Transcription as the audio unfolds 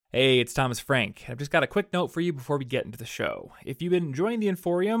Hey, it's Thomas Frank. I've just got a quick note for you before we get into the show. If you've been enjoying the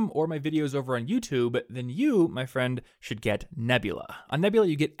Inforium or my videos over on YouTube, then you, my friend, should get Nebula. On Nebula,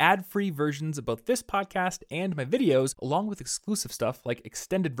 you get ad-free versions of both this podcast and my videos, along with exclusive stuff like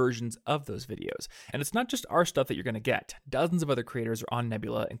extended versions of those videos. And it's not just our stuff that you're going to get. Dozens of other creators are on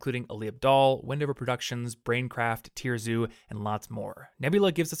Nebula, including Ali Abdaal, Wendover Productions, Braincraft, Tierzoo, and lots more.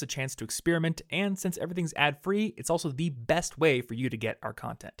 Nebula gives us a chance to experiment, and since everything's ad-free, it's also the best way for you to get our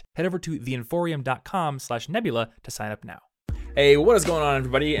content. Head over to theinforium.com/nebula to sign up now. Hey, what is going on,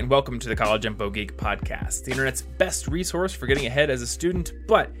 everybody, and welcome to the College Info Geek podcast, the internet's best resource for getting ahead as a student,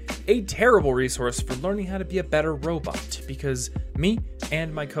 but a terrible resource for learning how to be a better robot, because me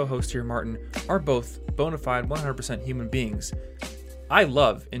and my co-host here, Martin, are both bona fide 100% human beings. I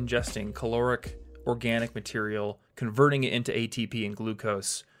love ingesting caloric organic material, converting it into ATP and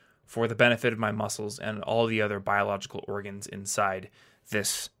glucose for the benefit of my muscles and all the other biological organs inside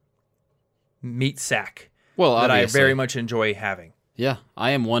this meat sack that obviously. I very much enjoy having. Yeah, I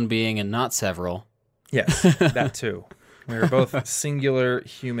am one being and not several. Yes, that too. We're both singular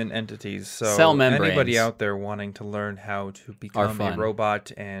human entities. So Cell membranes. Anybody out there wanting to learn how to become a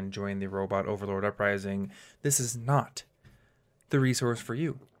robot and join the Robot Overlord Uprising, this is not the resource for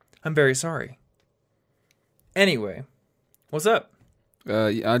you. I'm very sorry. Anyway, what's up?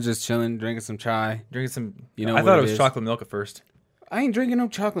 I'm just chilling, drinking some chai. Drinking some... You know I what thought it it was is? chocolate milk at first. I ain't drinking no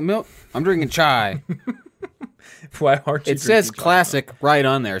chocolate milk. I'm drinking chai. Why aren't you It says drinking chocolate classic right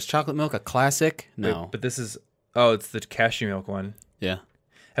on there. Is chocolate milk a classic? milk? No. But this is... Oh, it's the cashew milk one. Yeah,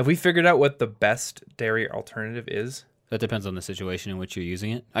 Have we figured out what the best dairy alternative is? that depends on the situation in which you're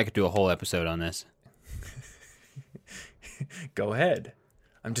using it. I could do a whole episode on this. Go ahead.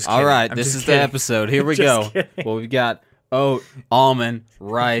 I'm just kidding. All right, I'm this just is kidding. the episode. Here we go. Just kidding. Well, we've got oat, almond,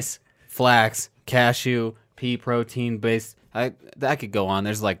 rice, flax, cashew, pea protein based. I could go on.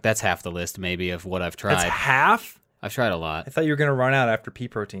 That's half the list maybe of what I've tried. That's half? I've tried a lot. I thought you were going to run out after pea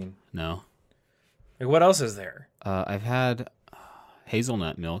protein. No. Like, what else is there? I've had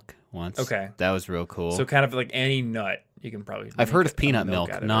hazelnut milk once. Okay. That was real cool. So kind of like any nut, you can probably I've make heard of a peanut milk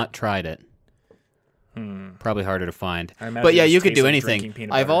milk, out of not tried it. Probably harder to find. I imagine But yeah, it you just could tastes do like anything. drinking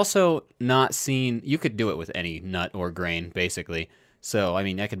peanut I've butter. also not seen, you could do it with any nut or grain, basically. So, I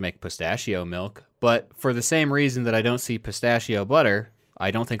mean, I could make pistachio milk. But for the same reason that I don't see pistachio butter, I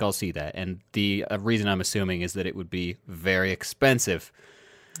don't think I'll see that. And the reason I'm assuming is that it would be very expensive.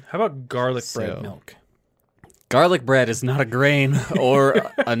 How about garlic bread So- milk? Garlic bread is not a grain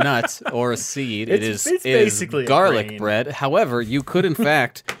or a nut or a seed. It's it is basically a garlic grain. bread. However, you could in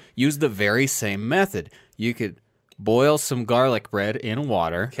fact use the very same method. You could boil some garlic bread in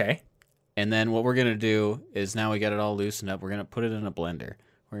water, Okay. and then what we're going to do is now we got it all loosened up. We're going to put it in a blender.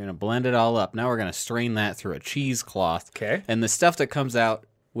 We're going to blend it all up. Now we're going to strain that through a cheesecloth. Okay. And the stuff that comes out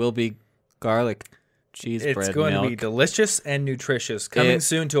will be garlic cheese It's bread going milk. to be delicious and nutritious. Coming It-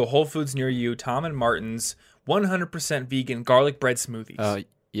 soon to a Whole Foods near you, Tom and Martin's 100% vegan garlic bread smoothies.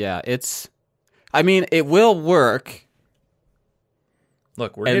 Yeah, I mean, it will work.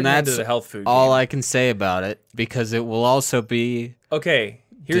 Look, we're And getting into that's the health food all game. I can say about it, because it will also be Okay,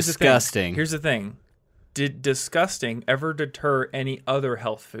 here's disgusting. the thing. Here's the thing. Did disgusting ever deter any other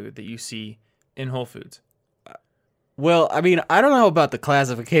health food that you see in Whole Foods? well. I mean, I don't know about the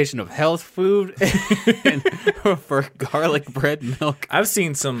classification of health food for garlic bread milk. I've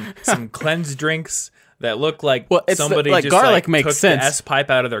seen some cleanse drinks that look like Well, it's somebody like just garlic like, makes took sense. the S pipe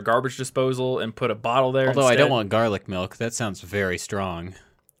out of their garbage disposal and put a bottle there. Although I instead. don't want garlic milk. That sounds very strong.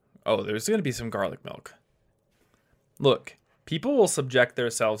 Oh, there's going to be some garlic milk. Look, people will subject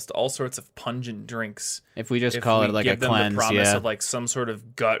themselves to all sorts of pungent drinks. If we just if call we it like give a them cleanse, the promise yeah, of like some sort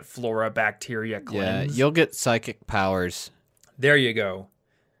of gut flora bacteria yeah, cleanse. you'll get psychic powers. There you go.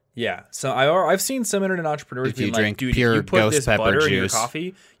 Yeah. So I've seen some internet entrepreneurs If you being like, drink dude, pure if you put ghost this pepper butter in your juice."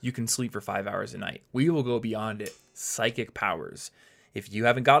 coffee, you can sleep for 5 hours a night. We will go beyond it. Psychic powers. If you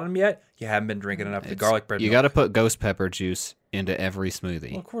haven't gotten them yet, you haven't been drinking enough of the garlic bread You milk. got to put ghost pepper juice into every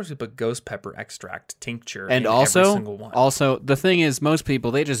smoothie. Well, of course, we put ghost pepper extract tincture And in every also, single one. the thing is, most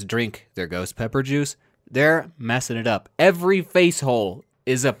people, they just drink their ghost pepper juice. They're messing it up. Every face hole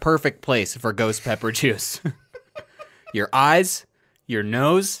is a perfect place for ghost pepper juice. Your eyes, your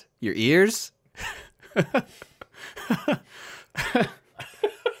nose, your ears.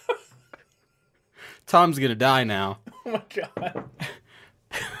 Tom's gonna die now. Oh my god.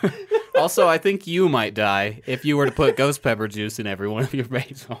 Also, I think you might die if you were to put ghost pepper juice in every one of your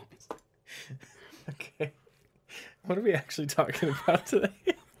face holes. Okay. What are we actually talking about today?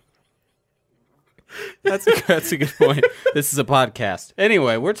 That's a good point. This is a podcast.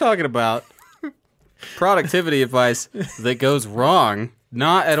 Anyway, we're talking about productivity advice that goes wrong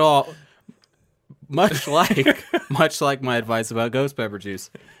Not at all. Much like my advice about ghost pepper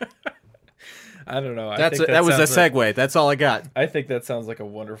juice. I don't know. That was a segue. That's all I got. I think that sounds like a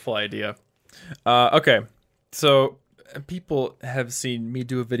wonderful idea. Okay, so people have seen me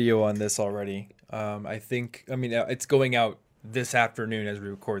do a video on this already. It's going out this afternoon as we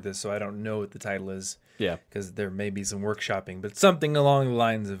record this, so I don't know what the title is. Yeah. Because there may be some workshopping, but something along the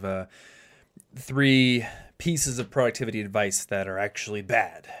lines of 3 pieces of productivity advice that are actually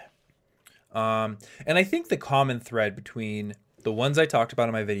bad. And I think the common thread between the ones I talked about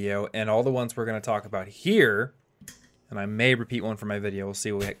in my video and all the ones we're going to talk about here, and I may repeat one from my video. We'll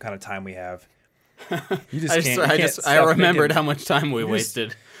see what kind of time we have. You I remembered how much time we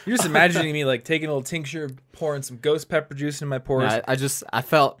wasted. You're just imagining me like taking a little tincture, pouring some ghost pepper juice in my pores. No, I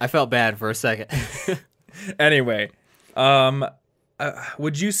felt bad for a second. Anyway,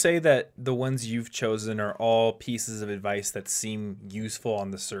 would you say that the ones you've chosen are all pieces of advice that seem useful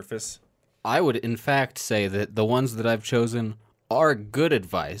on the surface? I would, in fact, say that the ones that I've chosen are good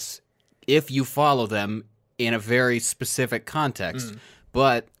advice if you follow them in a very specific context.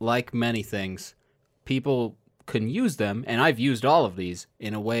 But like many things, people can use them, and I've used all of these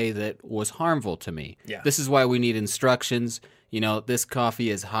in a way that was harmful to me. Yeah. This is why we need instructions. This coffee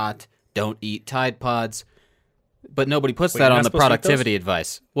is hot. Don't eat Tide Pods. But nobody puts that on the productivity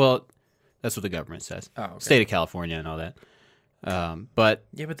advice. Well, that's what the government says. Oh, okay. State of California and all that. But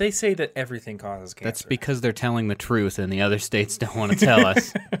they say that everything causes cancer. that's because they're telling the truth, and the other states don't want to tell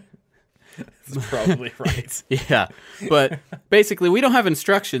us. That's probably right. Yeah, but basically, we don't have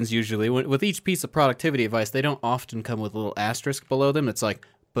instructions usually. With each piece of productivity advice, they don't often come with a little asterisk below them. It's like,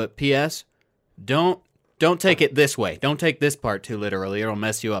 but P.S., don't take it this way. Don't take this part too literally, or it'll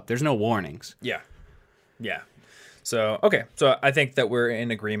mess you up. There's no warnings. Yeah. So, okay. So I think that we're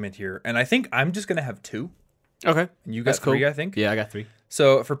in agreement here. And I think I'm just going to have 2. Okay. And you got 3, I think? Yeah, I got 3.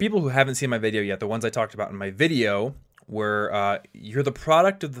 So for people who haven't seen my video yet, the ones I talked about in my video were you're the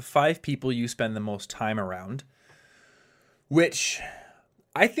product of the 5 people you spend the most time around, which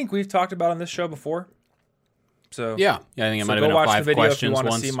I think we've talked about on this show before. So yeah, I think it might have been go watch 5 the video questions if you want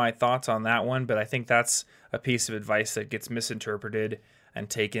once. to see my thoughts on that one, but I think that's a piece of advice that gets misinterpreted and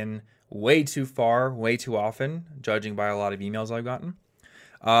taken way too far, way too often, judging by a lot of emails I've gotten.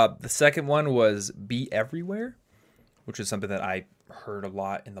 The second one was be everywhere, which is something that I heard a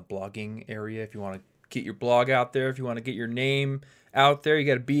lot in the blogging area. If you want to get your blog out there, if you want to get your name out there, you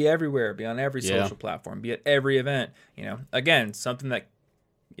got to be everywhere, be on every social platform, be at every event. Again, something that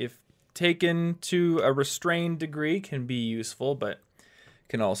if taken to a restrained degree can be useful, but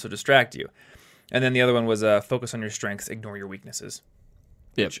can also distract you. And then the other one was focus on your strengths, ignore your weaknesses.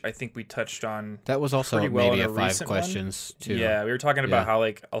 Yep. Which I think we touched on. That was also pretty well maybe in a 5 recent questions too. Yeah, we were talking about Yeah. how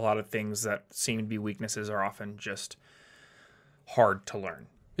like a lot of things that seem to be weaknesses are often just hard to learn.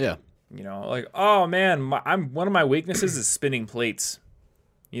 Yeah. Like, oh man, one of my weaknesses is spinning plates.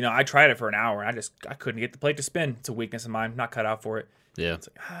 I tried it for an hour and I couldn't get the plate to spin. It's a weakness of mine. Not cut out for it. Yeah. It's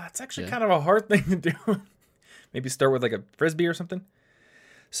like, it's actually kind of a hard thing to do. Maybe start with like a frisbee or something.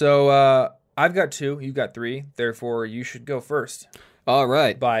 So I've got 2, you've got 3. Therefore, you should go first. All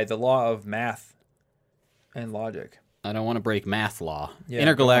right. By the law of math and logic. I don't want to break math law. Yeah, don't wanna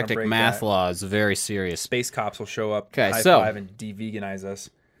Intergalactic break math that. law is very serious. Space cops will show up, Okay, high so- five, and de-veganize us.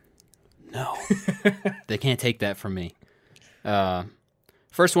 No. They can't take that from me.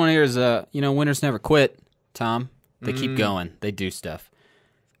 First one here is, winners never quit, Tom. They keep going. They do stuff.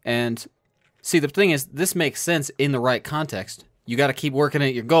 And see, the thing is, this makes sense in the right context. You got to keep working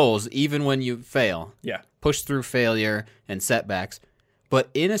at your goals, even when you fail. Yeah. Push through failure and setbacks, but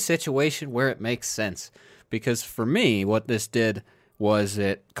in a situation where it makes sense. Because for me, what this did was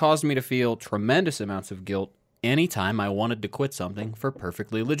it caused me to feel tremendous amounts of guilt anytime I wanted to quit something for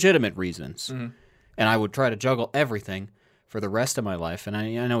perfectly legitimate reasons. Mm-hmm. And I would try to juggle everything for the rest of my life. And I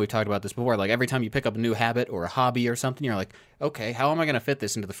know we talked about this before. Like every time you pick up a new habit or a hobby or something, you're like, okay, how am I going to fit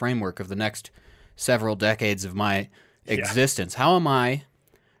this into the framework of the next several decades of my existence? How am I?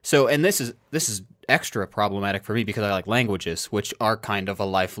 So, and this is extra problematic for me because I like languages, which are kind of a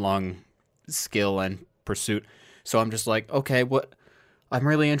lifelong skill and pursuit. So I'm just like, okay, I'm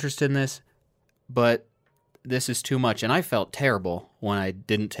really interested in this, but this is too much. And I felt terrible when I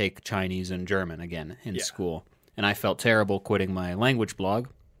didn't take Chinese and German again in school. And I felt terrible quitting my language blog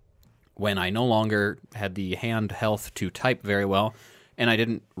when I no longer had the hand health to type very well. And I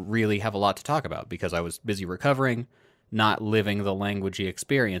didn't really have a lot to talk about because I was busy recovering, not living the languagey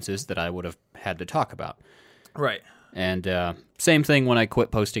experiences that I would have had to talk about. Right. And same thing when I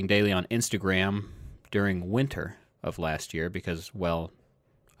quit posting daily on Instagram during winter of last year because, well,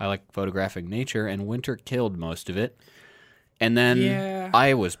 I like photographing nature and winter killed most of it. And then Yeah.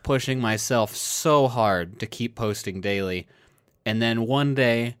 I was pushing myself so hard to keep posting daily. And then one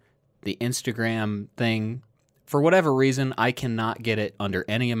day, the Instagram thing, for whatever reason, I cannot get it under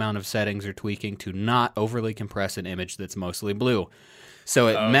any amount of settings or tweaking to not overly compress an image that's mostly blue. So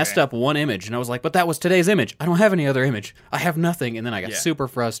it messed up one image, and I was like, but that was today's image. I don't have any other image. I have nothing. And then I got super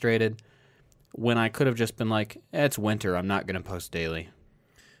frustrated when I could have just been like, it's winter. I'm not going to post daily.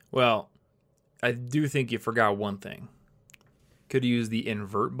 Well, I do think you forgot one thing. Could you use the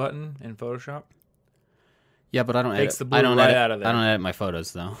invert button in Photoshop? Yeah, but I don't Takes edit. the blue I don't right edit. out of there. I don't edit my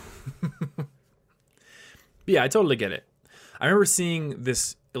photos though. Yeah, I totally get it. I remember seeing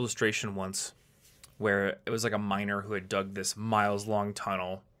this illustration once where it was like a miner who had dug this miles-long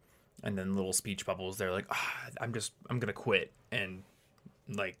tunnel, and then little speech bubbles. They're like, I'm gonna quit, and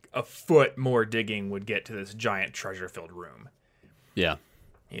like a foot more digging would get to this giant treasure-filled room. Yeah.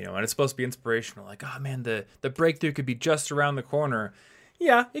 You know, and it's supposed to be inspirational. Like, oh man, the breakthrough could be just around the corner.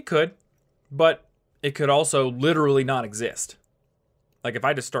 Yeah, it could, but it could also literally not exist. Like, if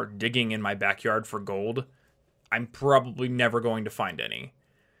I just start digging in my backyard for gold, I'm probably never going to find any.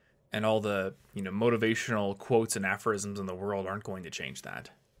 And all the, motivational quotes and aphorisms in the world aren't going to change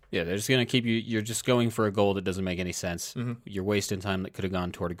that. Yeah, they're just going to keep you. You're just going for a goal that doesn't make any sense. Mm-hmm. You're wasting time that could have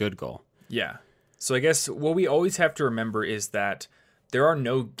gone toward a good goal. Yeah. So I guess what we always have to remember is that there are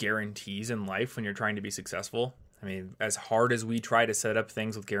no guarantees in life when you're trying to be successful. I mean, as hard as we try to set up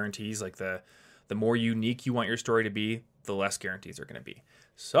things with guarantees, like the more unique you want your story to be, the less guarantees are going to be.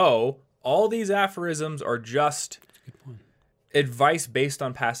 So all these aphorisms are just advice based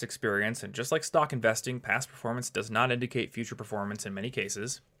on past experience. And just like stock investing, past performance does not indicate future performance in many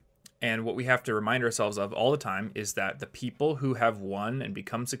cases. And what we have to remind ourselves of all the time is that the people who have won and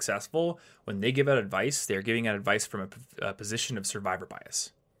become successful, when they give out advice, they're giving out advice from a position of survivor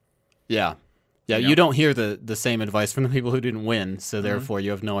bias. Yeah. Yeah, you don't hear the same advice from the people who didn't win, so therefore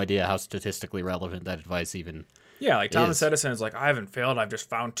you have no idea how statistically relevant that advice even Yeah, like Thomas is. Edison is like, I haven't failed, I've just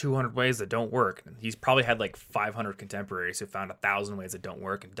found 200 ways that don't work. And he's probably had like 500 contemporaries who found 1,000 ways that don't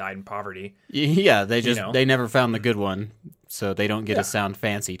work and died in poverty. Yeah, they never found the good one, so they don't get to sound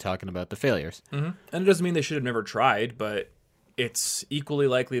fancy talking about the failures. Mm-hmm. And it doesn't mean they should have never tried, but it's equally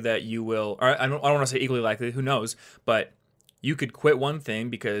likely that you will, or I don't want to say equally likely, who knows, but you could quit one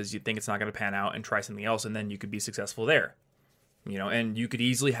thing because you think it's not going to pan out and try something else, and then you could be successful there. And you could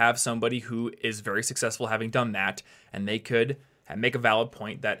easily have somebody who is very successful having done that, and they could make a valid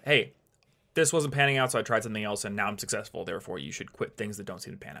point that, hey, this wasn't panning out, so I tried something else, and now I'm successful. Therefore, you should quit things that don't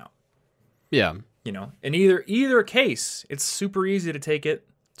seem to pan out. Yeah. In either case, it's super easy to take it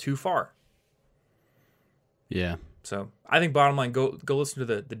too far. Yeah. So I think bottom line, go listen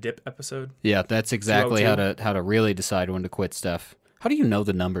to the dip episode. Yeah, that's exactly 202. how to really decide when to quit stuff. How do you know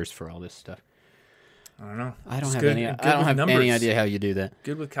the numbers for all this stuff? I don't know. I don't Just have good- any. good I don't with have numbers. any idea how you do that.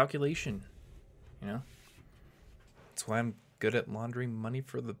 Good with calculation. That's why I'm good at laundering money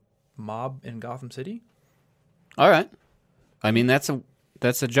for the mob in Gotham City. All right. I mean, that's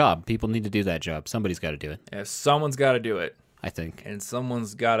a job. People need to do that job. Somebody's got to do it. Yeah, someone's got to do it, I think and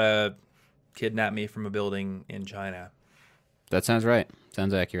someone's got to kidnap me from a building in China. that sounds right.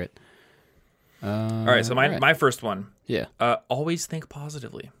 Sounds accurate. All right, so my first one. Yeah, Always think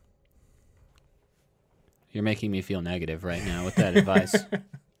positively. you're making me feel negative right now with that advice.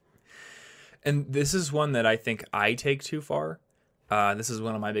 And this is one that I think I take too far. This is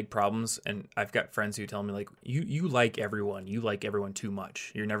one of my big problems, and I've got friends who tell me, like, you like everyone. You like everyone too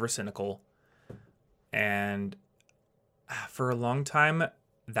much. You're never cynical. And for a long time,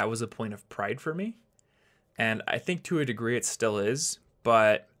 that was a point of pride for me. And I think to a degree it still is.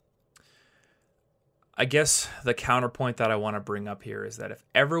 But I guess the counterpoint that I want to bring up here is that if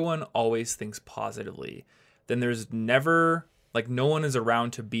everyone always thinks positively, then there's never, like, no one is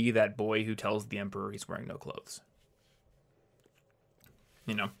around to be that boy who tells the emperor he's wearing no clothes.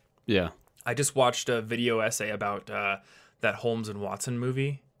 Yeah. I just watched a video essay about that Holmes and Watson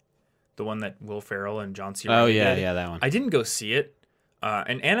movie, the one that Will Ferrell and John C. Oh Reilly yeah, did. yeah, that one. I didn't go see it,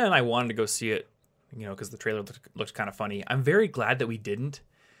 and Anna and I wanted to go see it, because the trailer looked kind of funny. I'm very glad that we didn't,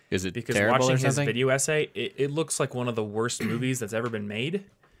 Is it because terrible watching or his something? video essay, it looks like one of the worst movies that's ever been made.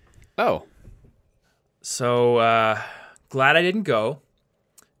 Oh, So glad I didn't go.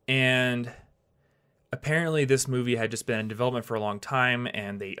 And apparently this movie had just been in development for a long time,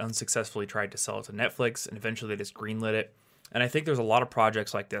 and they unsuccessfully tried to sell it to Netflix, and eventually they just greenlit it. And I think there's a lot of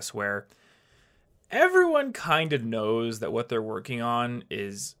projects like this where everyone kind of knows that what they're working on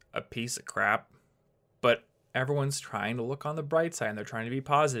is a piece of crap, but everyone's trying to look on the bright side, and they're trying to be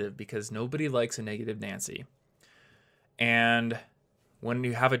positive because nobody likes a negative Nancy. And when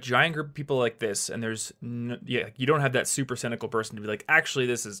you have a giant group of people like this, and you don't have that super cynical person to be like, actually,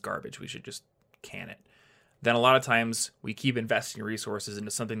 this is garbage. We should just can it. Then a lot of times we keep investing resources into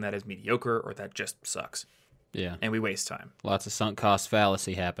something that is mediocre or that just sucks. Yeah. And we waste time. Lots of sunk cost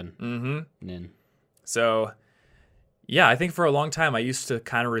fallacy happen. Mm-hmm. And So, yeah, I think for a long time I used to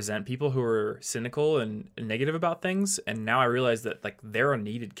kind of resent people who were cynical and negative about things, and now I realize that like they're a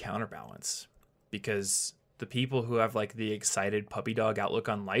needed counterbalance, because the people who have like the excited puppy dog outlook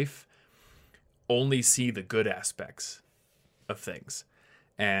on life only see the good aspects of things,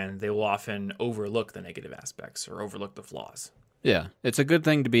 and they will often overlook the negative aspects or overlook the flaws. yeah, it's a good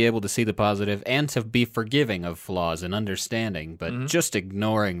thing to be able to see the positive and to be forgiving of flaws and understanding, but just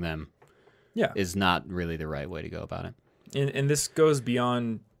ignoring them Yeah. is not really the right way to go about it. And this goes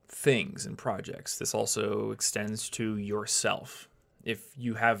beyond things and projects. This also extends to yourself. If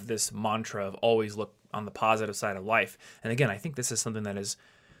you have this mantra of always look on the positive side of life, and again, I think this is something that is,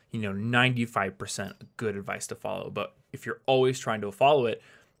 95% good advice to follow. But if you're always trying to follow it,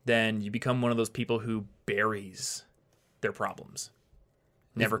 then you become one of those people who buries their problems,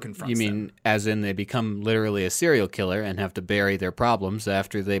 never confronts You mean them. as in they become literally a serial killer and have to bury their problems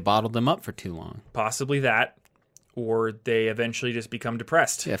after they bottled them up for too long? Possibly that, or they eventually just become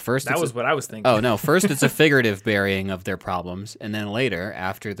depressed. Yeah, first that it's was what I was thinking. Oh, no. First, it's a figurative burying of their problems. And then later,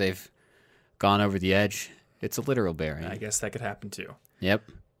 after they've gone over the edge, it's a literal burying. I guess that could happen too. Yep.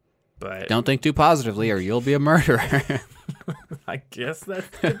 But Don't think too positively or you'll be a murderer. I guess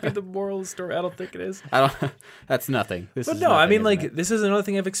that could be the moral of the story. I don't think it is. That's nothing. This But is no, I nothing, mean, isn't like, it? this is another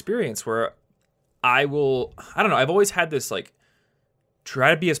thing I've experienced where I don't know, I've always had this, like,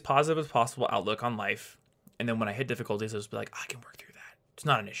 try to be as positive as possible outlook on life. And then when I hit difficulties, I'll just be like, I can work through that. It's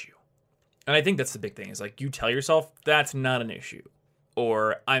not an issue. And I think that's the big thing is, like, you tell yourself that's not an issue.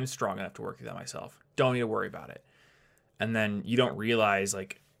 Or I'm strong enough to work through that myself. Don't need to worry about it. And then you don't realize,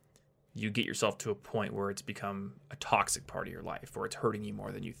 like, you get yourself to a point where it's become a toxic part of your life, or it's hurting you more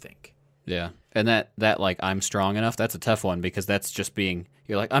than you think. Yeah. And that like, I'm strong enough, that's a tough one because that's just being,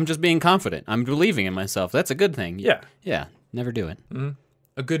 you're like, I'm just being confident. I'm believing in myself. That's a good thing. Yeah. Yeah. Never do it.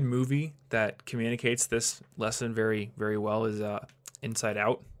 A good movie that communicates this lesson very, very well is Inside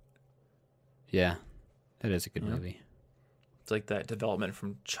Out. Yeah. That is a good movie. It's like that development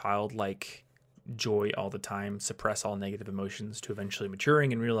from childlike joy all the time, suppress all negative emotions, to eventually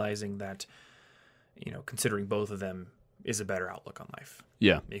maturing and realizing that, considering both of them is a better outlook on life.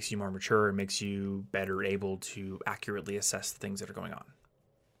 Yeah. Makes you more mature and makes you better able to accurately assess the things that are going on.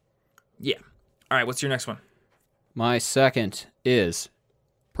 Yeah. All right, what's your next one? My second is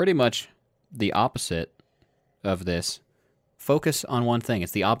pretty much the opposite of this. Focus on one thing.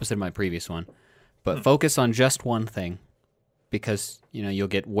 It's the opposite of my previous one. But focus on just one thing because, you'll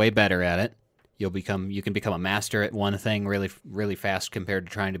get way better at it. You can become a master at one thing really, really fast compared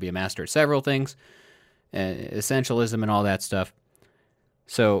to trying to be a master at several things. Essentialism and all that stuff.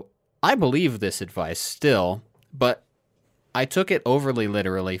 So I believe this advice still, but I took it overly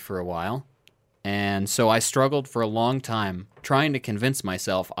literally for a while. And so I struggled for a long time trying to convince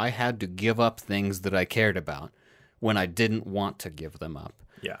myself I had to give up things that I cared about when I didn't want to give them up.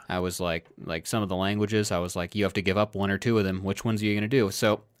 Yeah. I was like some of the languages, I was like, you have to give up one or two of them. Which ones are you going to do?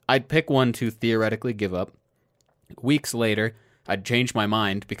 So I'd pick one to theoretically give up. Weeks later, I'd change my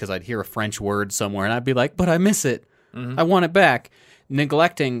mind because I'd hear a French word somewhere and I'd be like, but I miss it. I want it back.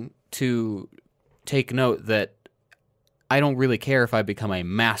 Neglecting to take note that I don't really care if I become a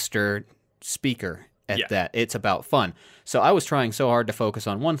master speaker at that. It's about fun. So I was trying so hard to focus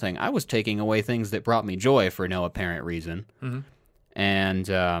on one thing. I was taking away things that brought me joy for no apparent reason.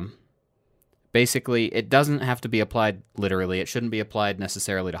 And basically, it doesn't have to be applied literally. It shouldn't be applied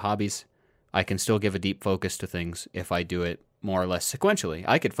necessarily to hobbies. I can still give a deep focus to things if I do it more or less sequentially.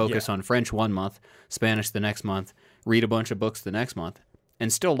 I could focus on French one month, Spanish the next month, read a bunch of books the next month,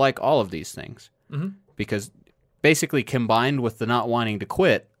 and still like all of these things. Because basically combined with the not wanting to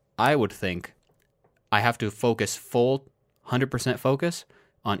quit, I would think I have to focus full 100% focus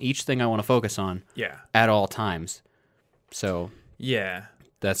on each thing I want to focus on at all times. So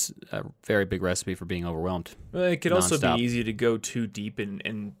that's a very big recipe for being overwhelmed. Well, it could also nonstop. be easy to go too deep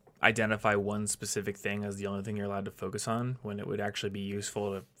and identify one specific thing as the only thing you're allowed to focus on, when it would actually be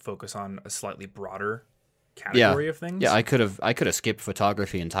useful to focus on a slightly broader category of things. Yeah, I could have skipped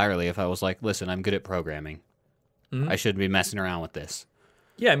photography entirely if I was like, listen, I'm good at programming. I shouldn't be messing around with this.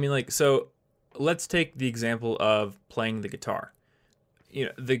 Yeah, I mean, like, so let's take the example of playing the guitar.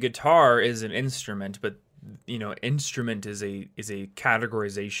 The guitar is an instrument, but instrument is a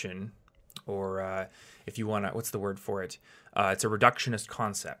categorization, or if you want to, what's the word for it? It's a reductionist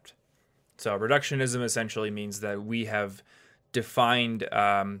concept. So reductionism essentially means that we have defined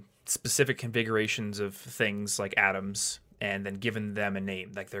specific configurations of things like atoms and then given them a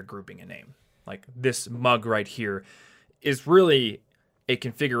name, like they're grouping a name. Like this mug right here is really a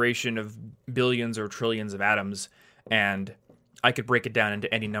configuration of billions or trillions of atoms, and I could break it down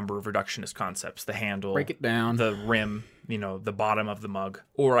into any number of reductionist concepts. The handle, Break it down. the rim, the bottom of the mug.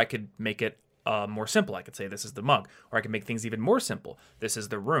 Or I could make it more simple. I could say this is the mug. Or I could make things even more simple. This is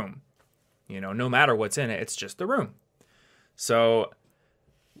the room. No matter what's in it, it's just the room. So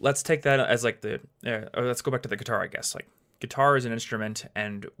let's take that as like let's go back to the guitar, I guess. Like guitar is an instrument,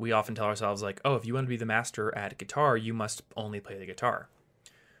 and we often tell ourselves like, oh, if you want to be the master at guitar, you must only play the guitar.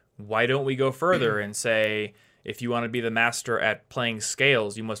 Why don't we go further and say, if you want to be the master at playing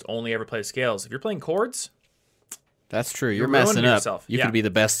scales, you must only ever play scales. If you're playing chords, That's true. You're ruining messing up. yourself. You Yeah. could be the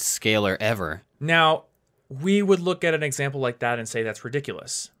best scaler ever. Now, we would look at an example like that and say that's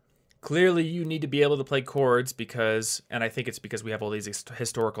ridiculous. Clearly, you need to be able to play chords because, and I think it's because we have all these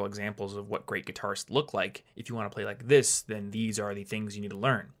historical examples of what great guitarists look like. If you want to play like this, then these are the things you need to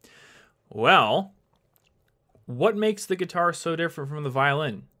learn. Well, what makes the guitar so different from the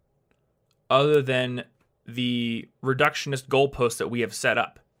violin? Other than the reductionist goalposts that we have set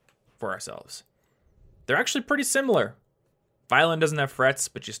up for ourselves. They're actually pretty similar. Violin doesn't have frets,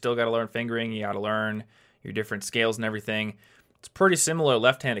 but you still got to learn fingering. You got to learn your different scales and everything. It's pretty similar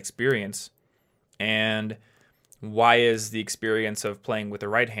left-hand experience. And why is the experience of playing with the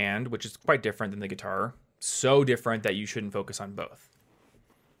right hand, which is quite different than the guitar, so different that you shouldn't focus on both?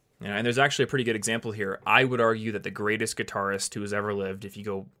 And there's actually a pretty good example here. I would argue that the greatest guitarist who has ever lived, if you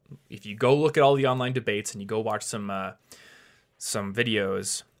go look at all the online debates and you go watch some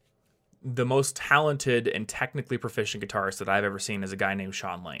videos, the most talented and technically proficient guitarist that I've ever seen is a guy named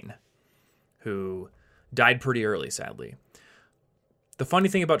Sean Lane, who died pretty early, sadly. The funny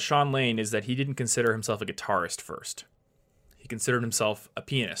thing about Sean Lane is that he didn't consider himself a guitarist first. He considered himself a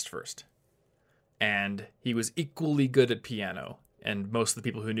pianist first. And he was equally good at piano. And most of the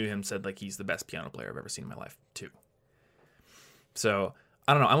people who knew him said like he's the best piano player I've ever seen in my life, too. So,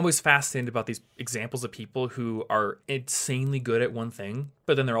 I don't know. I'm always fascinated about these examples of people who are insanely good at one thing,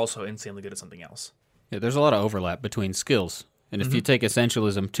 but then they're also insanely good at something else. Yeah, there's a lot of overlap between skills. And if you take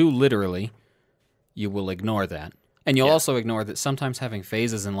essentialism too literally, you will ignore that. And you'll also ignore that sometimes having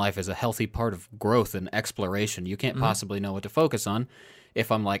phases in life is a healthy part of growth and exploration. You can't possibly know what to focus on.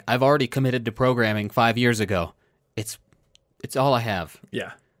 If I'm like, I've already committed to programming 5 years ago, it's all I have.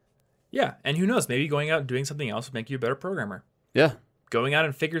 Yeah. Yeah, and who knows? Maybe going out and doing something else would make you a better programmer. Yeah. Going out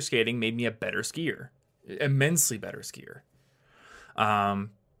and figure skating made me a better skier. Immensely better skier.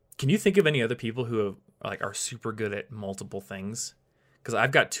 Can you think of any other people who are super good at multiple things? Because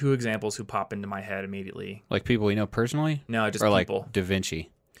I've got two examples who pop into my head immediately. Like people we know personally? No, just or people. Like Da Vinci.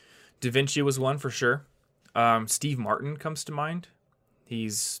 Da Vinci was one for sure. Steve Martin comes to mind.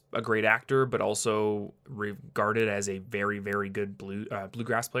 He's a great actor, but also regarded as a very, very good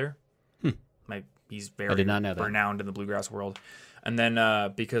bluegrass player. He's very I did not know that. renowned in the bluegrass world. And then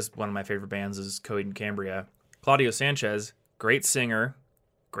because one of my favorite bands is Coheed and Cambria, Claudio Sanchez, great singer,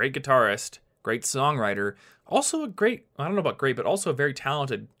 great guitarist, great songwriter, also I don't know about great, but also a very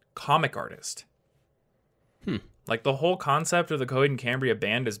talented comic artist. Like the whole concept of the Coheed and Cambria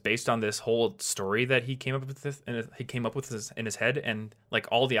band is based on this whole story that he came up with in his head, and like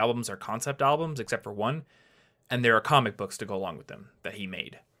all the albums are concept albums except for one, and there are comic books to go along with them that he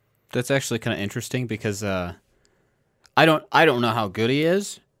made. That's actually kind of interesting because I don't know how good he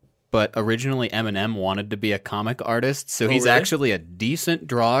is, but originally Eminem wanted to be a comic artist, so he's really? actually a decent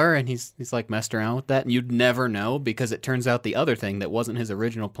drawer, and he's like messed around with that, and you'd never know because it turns out the other thing that wasn't his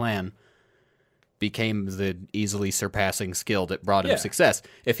original plan became the easily surpassing skill that brought him Yeah. success.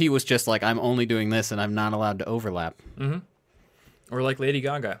 If he was just like, I'm only doing this and I'm not allowed to overlap. Or like Lady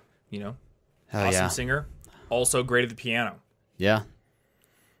Gaga, Oh, awesome yeah. singer, also great at the piano. Yeah.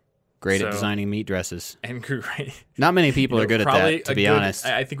 Great at So- designing meat dresses. And great. Not many people are good at probably that, to a be good- honest.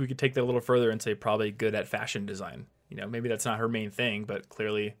 I think we could take that a little further and say probably good at fashion design. Maybe that's not her main thing, but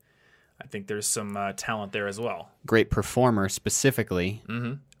clearly I think there's some talent there as well. Great performer specifically,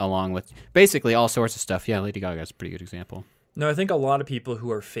 along with basically all sorts of stuff. Yeah, Lady Gaga's a pretty good example. No, I think a lot of people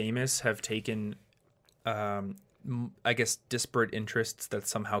who are famous have taken, I guess, disparate interests that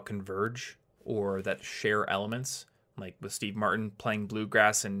somehow converge or that share elements. Like with Steve Martin playing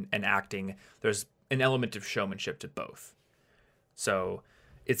bluegrass and acting, there's an element of showmanship to both. So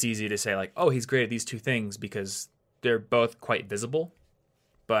it's easy to say like, oh, he's great at these two things because they're both quite visible.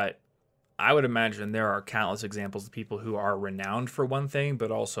 But I would imagine there are countless examples of people who are renowned for one thing,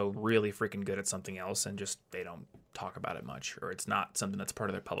 but also really freaking good at something else, and just they don't talk about it much, or it's not something that's part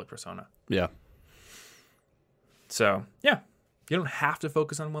of their public persona. Yeah. So, yeah, You don't have to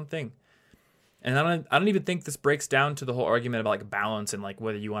focus on one thing. And I don't even think this breaks down to the whole argument about like balance and like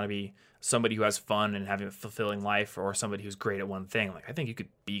whether you want to be somebody who has fun and having a fulfilling life or somebody who's great at one thing. Like I think you could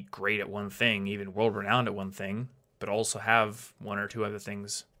be great at one thing, even world-renowned at one thing, but also have one or two other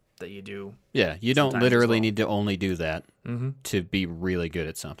things that you do. Yeah, you don't sometimes literally as well. need to only do that Mm-hmm. to be really good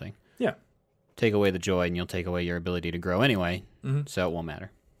at something. Yeah. Take away the joy and you'll take away your ability to grow anyway, so it won't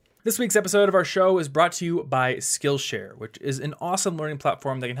matter. This week's episode of our show is brought to you by Skillshare, which is an awesome learning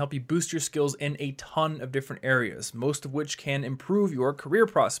platform that can help you boost your skills in a ton of different areas, most of which can improve your career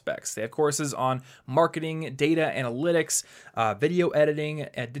prospects. They have courses on marketing, data analytics, video editing,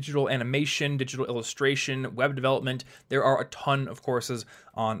 digital animation, digital illustration, web development. There are a ton of courses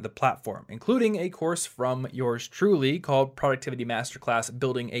on the platform, including a course from yours truly called Productivity Masterclass,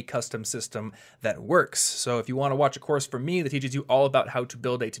 Building a Custom System That Works. So if you want to watch a course from me that teaches you all about how to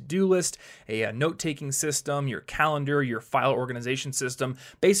build a to-do list, a note-taking system, your calendar, your file organization system,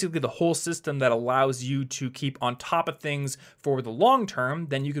 basically the whole system that allows you to keep on top of things for the long term,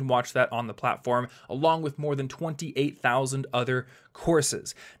 then you can watch that on the platform, along with more than 28,000 other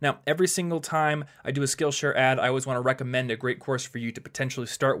courses. Now, every single time I do a Skillshare ad, I always want to recommend a great course for you to potentially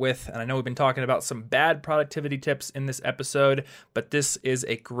start with. And I know we've been talking about some bad productivity tips in this episode, but this is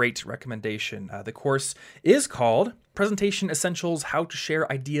a great recommendation. The course is called Presentation Essentials: How to Share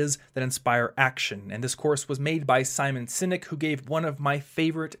Ideas That Inspire Action. And this course was made by Simon Sinek, who gave one of my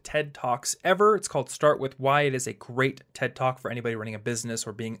favorite TED Talks ever. It's called Start With Why. It is a great TED Talk for anybody running a business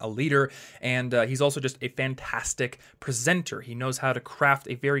or being a leader. And he's also just a fantastic presenter. He knows how to craft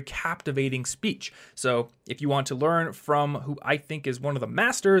a very captivating speech. So if you want to learn from who I think is one of the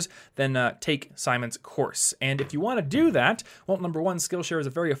masters, then take Simon's course. And if you want to do that, well, number one, Skillshare is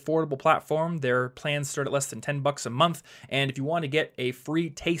a very affordable platform. Their plans start at less than $10 a month. And if you want to get a free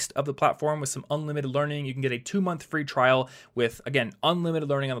taste of the platform with some unlimited learning, you can get a 2-month free trial with, again, unlimited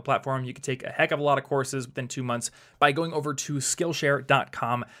learning on the platform. You can take a heck of a lot of courses within 2 months by going over to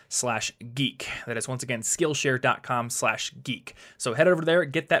Skillshare.com/geek. That is, once again, Skillshare.com/geek. So head over there,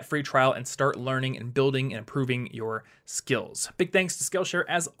 get that free trial, and start learning and building and improving your skills. Big thanks to Skillshare,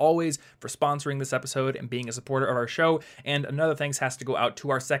 as always, for sponsoring this episode and being a supporter of our show. And another thanks has to go out to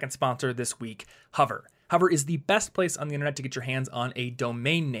our second sponsor this week, Hover. Hover is the best place on the internet to get your hands on a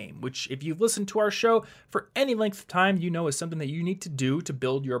domain name, which, if you've listened to our show for any length of time, you know is something that you need to do to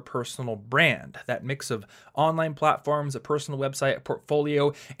build your personal brand. That mix of online platforms, a personal website, a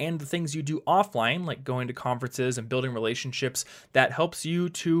portfolio, and the things you do offline, like going to conferences and building relationships, that helps you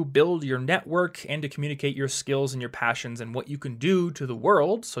to build your network and to communicate your skills and your passions and what you can do to the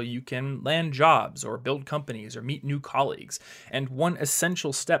world so you can land jobs or build companies or meet new colleagues. And one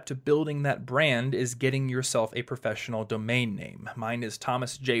essential step to building that brand is getting yourself a professional domain name. Mine is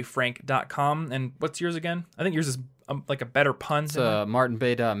thomasjfrank.com. And what's yours again? I think yours is like a better pun. It's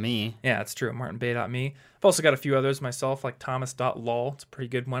martinbay.me. Yeah, that's true. martinbay.me. I've also got a few others myself, like thomas.lol. It's a pretty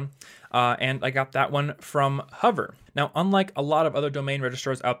good one. And I got that one from Hover. Now, unlike a lot of other domain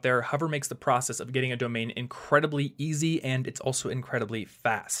registrars out there, Hover makes the process of getting a domain incredibly easy, and it's also incredibly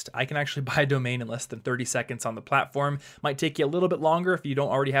fast. I can actually buy a domain in less than 30 seconds on the platform. Might take you a little bit longer if you don't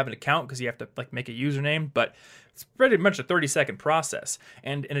already have an account, because you have to make a username, but it's pretty much a 30-second process.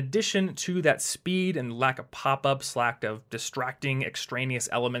 And in addition to that speed and lack of pop-ups, lack of distracting extraneous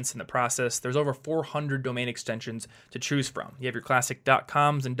elements in the process, there's over 400 domain extensions to choose from. You have your classic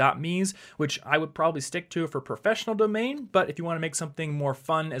 .coms and .me's, which I would probably stick to for professional domain, but if you want to make something more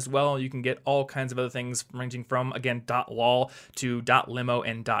fun as well, you can get all kinds of other things ranging from, again, .lol to .limo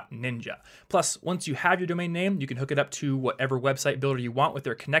and .ninja. Plus, once you have your domain name, you can hook it up to whatever website builder you want with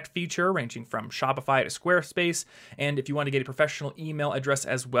their Connect feature, ranging from Shopify to Squarespace. And if you want to get a professional email address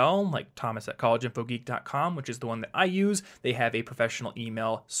as well, like thomas@collegeinfogeek.com, which is the one that I use, they have a professional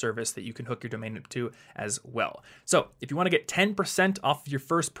email service that you can hook your domain up to as well. So if you want to get 10% off of your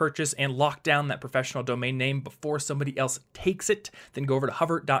first purchase and lock down that professional domain name before somebody else takes it, then go over to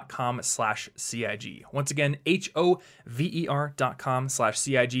hover.com/CIG. Once again,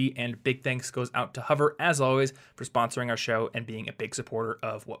 HOVER.com/CIG. And big thanks goes out to Hover, as always, for sponsoring our show and being a big supporter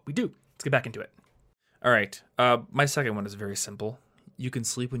of what we do. Let's get back into it. All right. My second one is very simple. You can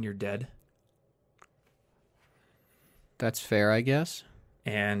sleep when you're dead. That's fair, I guess.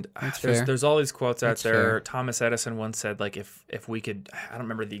 And fair. there's all these quotes out That's there. fair. Thomas Edison once said, like, if we could, I don't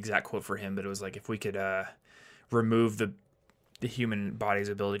remember the exact quote for him, but it was like, if we could remove the human body's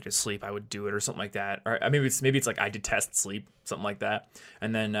ability to sleep, I would do it, or something like that. Or maybe it's like, I detest sleep, something like that.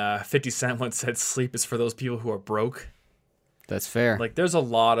 And then 50 Cent once said, sleep is for those people who are broke. That's fair. Like, there's a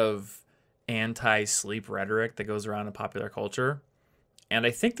lot of anti-sleep rhetoric that goes around in popular culture, and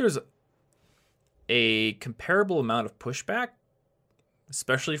I think there's a comparable amount of pushback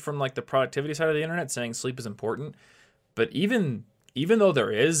especially from like the productivity side of the internet, saying sleep is important. But even though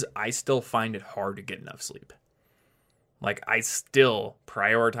there is, I still find it hard to get enough sleep. Like, I still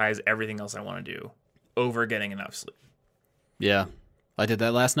prioritize everything else I want to do over getting enough sleep. Yeah, I did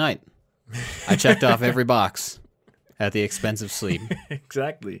that last night. I checked off every box at the expense of sleep.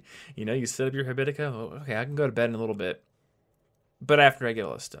 Exactly. You set up your Habitica. Oh, okay, I can go to bed in a little bit. But after I get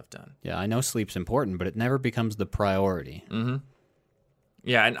all this stuff done. Yeah, I know sleep's important, but it never becomes the priority. Mm-hmm.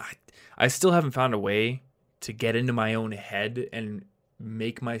 Yeah, and I still haven't found a way to get into my own head and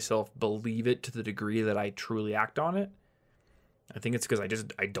make myself believe it to the degree that I truly act on it. I think it's because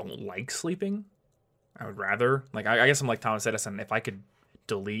I don't like sleeping. I would rather, like, I guess I'm like Thomas Edison. If I could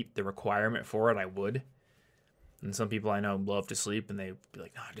delete the requirement for it, I would. And some people I know love to sleep, and they'd be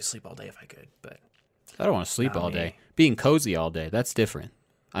like, no, I'd just sleep all day if I could. But I don't want to sleep not all me. day. Being cozy all day, that's different.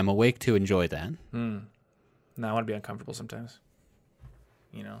 I'm awake to enjoy that. No, I want to be uncomfortable sometimes.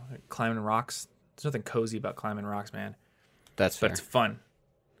 Like climbing rocks. There's nothing cozy about climbing rocks, man. That's fair. But it's fun.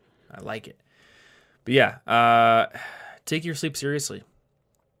 I like it. But yeah, take your sleep seriously.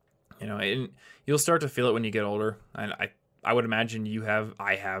 And you'll start to feel it when you get older. And I would imagine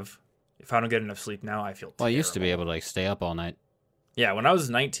I have. If I don't get enough sleep now, I feel terrible. Well, I used to be able to like stay up all night. Yeah, when I was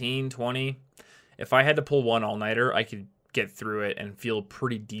 19, 20, if I had to pull one all-nighter, I could get through it and feel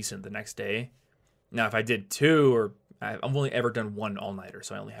pretty decent the next day. Now, if I did two, or I've only ever done one all-nighter,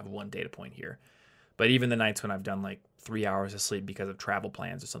 so I only have one data point here. But even the nights when I've done like 3 hours of sleep because of travel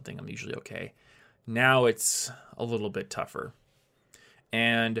plans or something, I'm usually okay. Now it's a little bit tougher.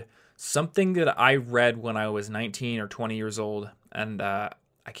 And something that I read when I was 19 or 20 years old, and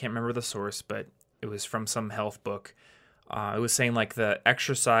I can't remember the source, but it was from some health book. It was saying like the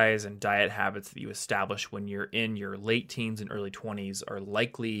exercise and diet habits that you establish when you're in your late teens and early 20s are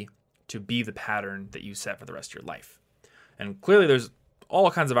likely to be the pattern that you set for the rest of your life. And clearly there's all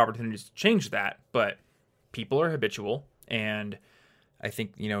kinds of opportunities to change that, but people are habitual. And I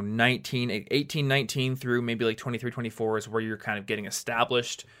think, 18, 19 through maybe like 23, 24 is where you're kind of getting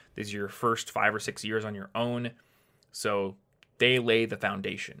established. These are your first 5 or 6 years on your own. So they lay the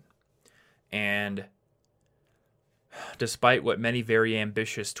foundation. And despite what many very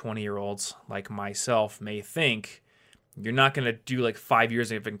ambitious 20-year-olds like myself may think, you're not going to do like 5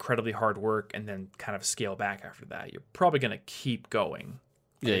 years of incredibly hard work and then kind of scale back after that. You're probably going to keep going.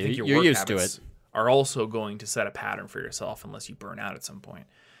 Yeah, I think your you're work used to habits it. are also going to set a pattern for yourself unless you burn out at some point.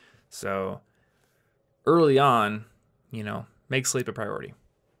 So early on, make sleep a priority.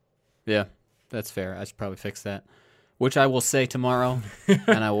 Yeah, that's fair. I should probably fix that. Which I will say tomorrow,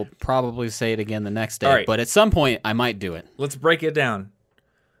 and I will probably say it again the next day. All right. But at some point, I might do it. Let's break it down.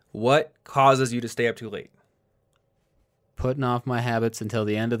 What causes you to stay up too late? Putting off my habits until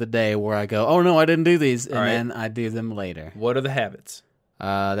the end of the day where I go, oh, no, I didn't do these, and All right. then I do them later. What are the habits?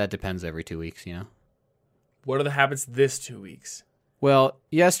 That depends every 2 weeks, What are the habits this 2 weeks? Well,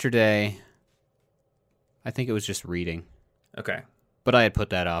 yesterday, I think it was just reading. Okay. But I had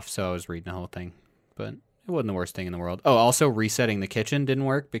put that off, so I was reading the whole thing. But it wasn't the worst thing in the world. Oh, also resetting the kitchen didn't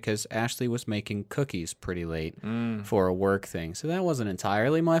work because Ashley was making cookies pretty late for a work thing. So that wasn't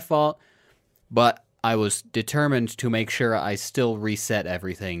entirely my fault. But I was determined to make sure I still reset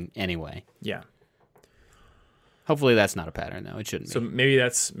everything anyway. Yeah. Hopefully that's not a pattern, though. It shouldn't be. So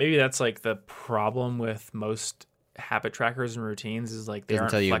maybe that's like the problem with most habit trackers and routines is like they Doesn't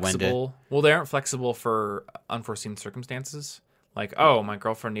aren't tell you when to- flexible. Well, they aren't flexible for unforeseen circumstances. Like, oh, my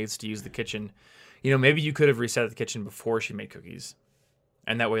girlfriend needs to use the kitchen. Maybe you could have reset the kitchen before she made cookies.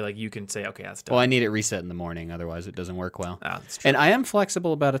 And that way, like, you can say, okay, that's done. Well, I need it reset in the morning, otherwise it doesn't work well. Ah, that's true. And I am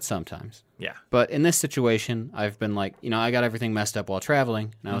flexible about it sometimes. Yeah. But in this situation, I've been like, I got everything messed up while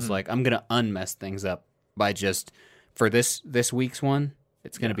traveling, and I was like, I'm going to unmess things up by just, for this week's one,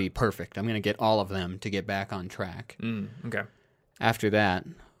 it's going to be perfect. I'm going to get all of them to get back on track. Okay. After that,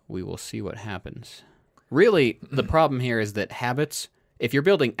 we will see what happens. Really, the problem here is that habits, if you're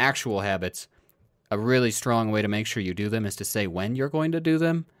building actual habits, a really strong way to make sure you do them is to say when you're going to do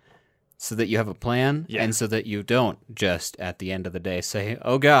them so that you have a plan and so that you don't just at the end of the day say,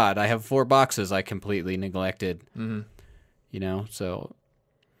 oh God, I have 4 boxes I completely neglected. So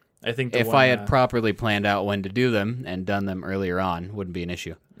I think if I had properly planned out when to do them and done them earlier on, wouldn't be an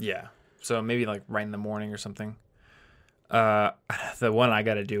issue. Yeah. So maybe like right in the morning or something. The one I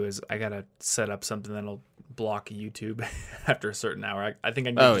got to do is I got to set up something that'll block YouTube after a certain hour. I think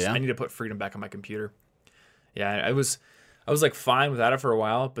I need to put Freedom back on my computer. Yeah, I was like fine without it for a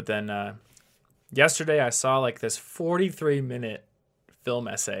while, but then yesterday I saw like this 43-minute film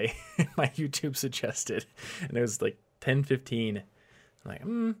essay my YouTube suggested, and it was like 10:15. I'm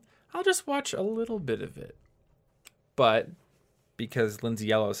like, I'll just watch a little bit of it. But because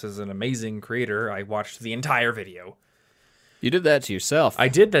Lindsay Ellis is an amazing creator. I watched the entire video. You did that to yourself. I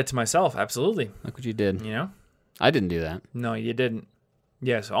did that to myself, absolutely. Look what you did. You know? I didn't do that. No, you didn't.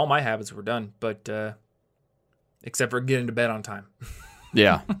 Yes, all my habits were done, but except for getting to bed on time.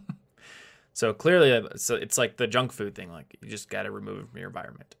 Yeah. So clearly, it's like the junk food thing. Like, you just got to remove it from your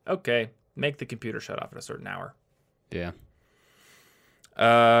environment. Okay, make the computer shut off at a certain hour. Yeah.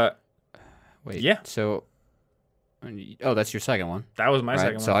 Wait. Yeah. So, that's your second one. That was my Right,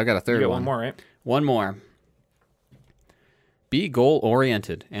 second one. so I got a third You got one. one more, right? One more. Be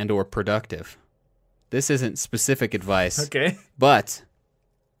goal-oriented and or productive. This isn't specific advice, Okay. but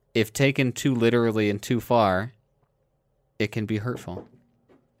if taken too literally and too far, it can be hurtful.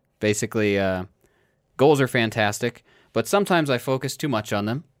 Basically, goals are fantastic, but sometimes I focus too much on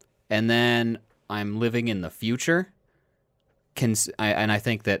them, and then I'm living in the future, and I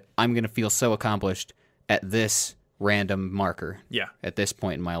think that I'm going to feel so accomplished at this random marker, Yeah. at this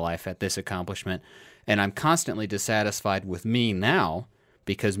point in my life, at this accomplishment, and I'm constantly dissatisfied with me now,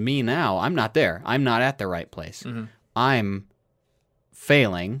 because me now, I'm not there. I'm not at the right place. Mm-hmm. I'm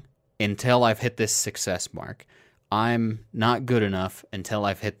failing until I've hit this success mark. I'm not good enough until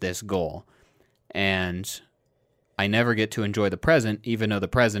I've hit this goal. And I never get to enjoy the present, even though the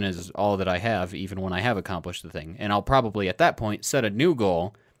present is all that I have, even when I have accomplished the thing. And I'll probably, at that point, set a new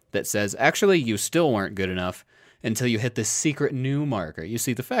goal that says, actually, you still weren't good enough until you hit this secret new marker. You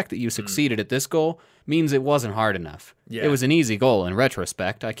see, the fact that you succeeded at this goal means it wasn't hard enough. Yeah. It was an easy goal in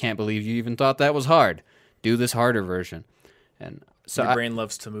retrospect. I can't believe you even thought that was hard. Do this harder version. And so Your brain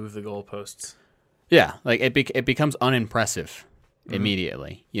loves to move the goalposts. yeah, like it becomes unimpressive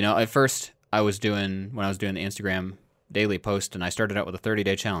immediately. You know, at first when I was doing the Instagram daily post, and I started out with a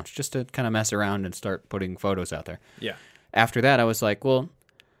 30-day challenge just to kind of mess around and start putting photos out there. Yeah. After that, I was like, well,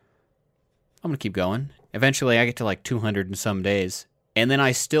 I'm going to keep going. Eventually, I get to like 200 and some days, and then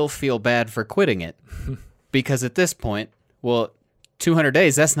I still feel bad for quitting it because at this point, well, 200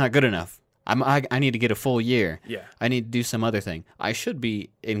 days, that's not good enough. I need to get a full year. Yeah. I need to do some other thing. I should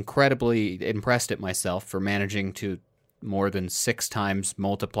be incredibly impressed at myself for managing to more than 6 times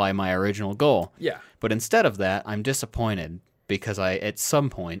multiply my original goal. Yeah. But instead of that, I'm disappointed because I, at some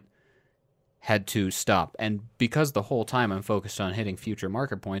point, had to stop. And because the whole time I'm focused on hitting future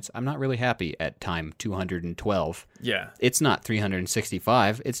marker points, I'm not really happy at time 212. Yeah. It's not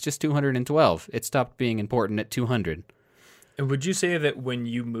 365, it's just 212. It stopped being important at 200. And would you say that when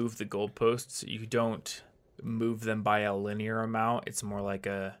you move the goalposts, you don't move them by a linear amount? It's more like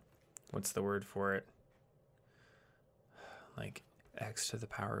a, what's the word for it? Like x to the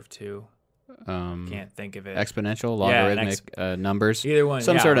power of 2. Can't think of it. Exponential, Yeah, logarithmic, numbers. Either one.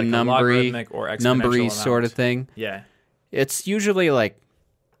 Some yeah, sort of like a numbery logarithmic or exponential amount. sort of thing. Yeah. It's usually like,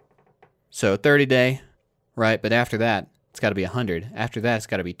 so 30 day, right? But after that, it's got to be 100. After that, it's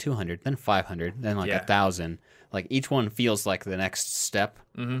got to be 200, then 500, then like Yeah. 1,000. Like each one feels like the next step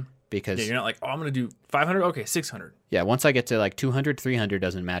because Yeah, you're not like, oh, I'm going to do 500? Okay, 600. yeah, once I get to like 200, 300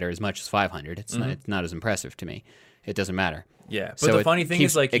 doesn't matter as much as 500. It's not as impressive to me. It doesn't matter. Yeah. But So the it funny thing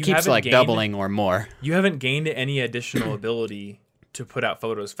keeps- is, like, it you keeps haven't like gained, doubling or more. You haven't gained any additional ability to put out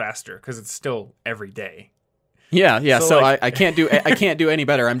photos faster because it's still every day. Yeah. So, So like- I can't do any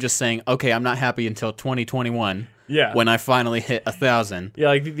better. I'm just saying, okay, I'm not happy until 2021 Yeah. when I finally hit 1,000. Yeah,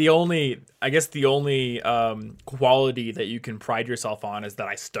 like the only quality that you can pride yourself on is that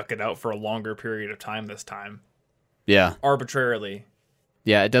I stuck it out for a longer period of time this time, Yeah. arbitrarily.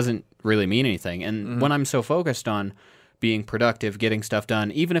 Yeah, it doesn't really mean anything. And when I'm so focused on being productive, getting stuff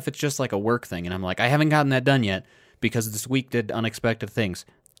done, even if it's just like a work thing, and I'm like, I haven't gotten that done yet because this week did unexpected things.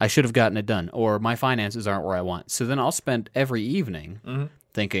 I should have gotten it done, or my finances aren't where I want. So then I'll spend every evening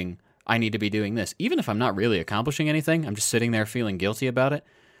thinking, I need to be doing this. Even if I'm not really accomplishing anything, I'm just sitting there feeling guilty about it.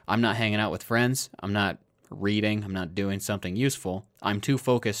 I'm not hanging out with friends. I'm not reading. I'm not doing something useful. I'm too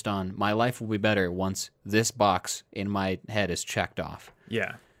focused on my life will be better once this box in my head is checked off.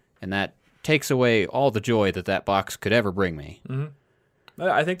 Yeah. And that takes away all the joy that box could ever bring me.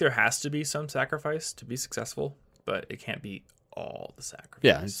 I think there has to be some sacrifice to be successful, but it can't be all the sacrifice.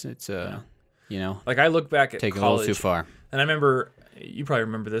 Yeah, it's you know, Like I look back at taking a college, little too far. and I remember, you probably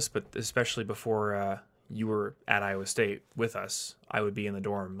remember this, but especially before you were at Iowa State with us, I would be in the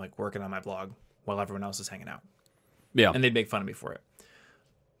dorm like working on my blog while everyone else is hanging out. Yeah. And they'd make fun of me for it.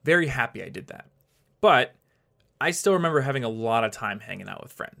 Very happy I did that. But I still remember having a lot of time hanging out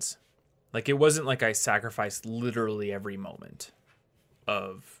with friends. Like, it wasn't like I sacrificed literally every moment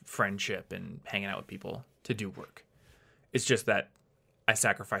of friendship and hanging out with people to do work. It's just that I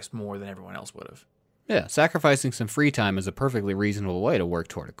sacrificed more than everyone else would have. Yeah, sacrificing some free time is a perfectly reasonable way to work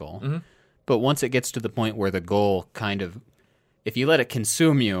toward a goal. But once it gets to the point where the goal kind of if you let it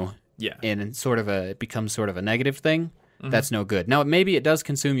consume you Yeah. and it becomes sort of a negative thing, that's no good. Now, maybe it does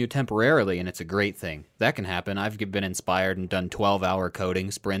consume you temporarily, and it's a great thing. That can happen. I've been inspired and done 12-hour coding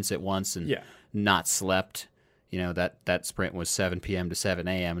sprints at once and not slept. You know, that sprint was 7 p.m. to 7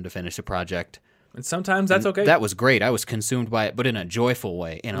 a.m. to finish a project. And sometimes that's okay. That was great. I was consumed by it, but in a joyful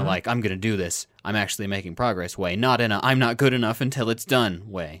way, in a like, I'm going to do this. I'm actually making progress way, not in a I'm not good enough until it's done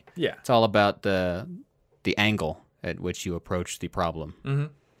way. Yeah. It's all about the angle at which you approach the problem.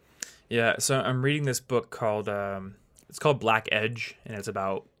 Yeah, so I'm reading this book called it's called Black Edge, and it's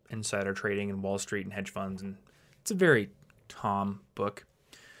about insider trading and Wall Street and hedge funds, and it's a very Tom book.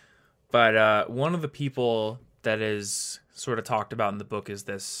 But one of the people that is sort of talked about in the book is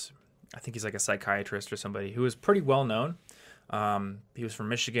this, I think he's like a psychiatrist or somebody who is pretty well known. He was from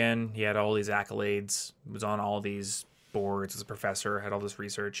Michigan. He had all these accolades, was on all these boards as a professor, had all this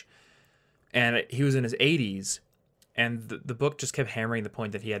research. And he was in his 80s, and the book just kept hammering the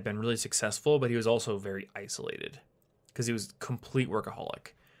point that he had been really successful, but he was also very isolated because he was complete workaholic.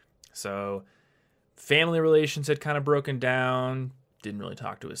 So family relations had kind of broken down, didn't really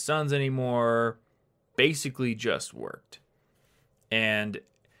talk to his sons anymore, basically just worked. And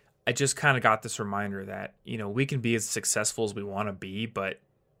I just kind of got this reminder that, you know, we can be as successful as we want to be, but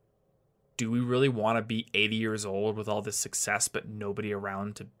do we really want to be 80 years old with all this success but nobody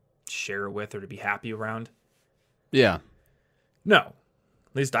around to share it with or to be happy around? Yeah. No.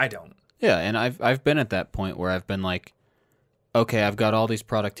 At least I don't. Yeah, and I've been at that point where I've been like, okay, I've got all these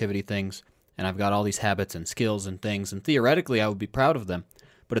productivity things, and I've got all these habits and skills and things, and theoretically I would be proud of them.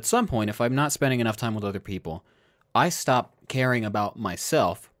 But at some point, if I'm not spending enough time with other people, I stop caring about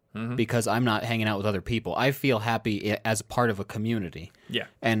myself because I'm not hanging out with other people. I feel happy as part of a community. Yeah.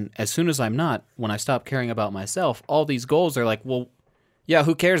 And as soon as I'm not, when I stop caring about myself, all these goals are like, well, yeah,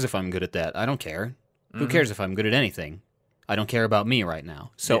 who cares if I'm good at that? I don't care. Who cares if I'm good at anything? I don't care about me right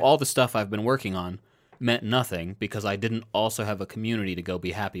now. So all the stuff I've been working on meant nothing because I didn't also have a community to go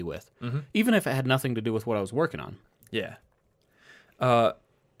be happy with, even if it had nothing to do with what I was working on. Yeah.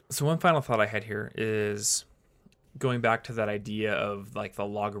 So one final thought I had here is going back to that idea of like the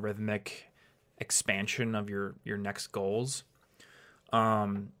logarithmic expansion of your next goals.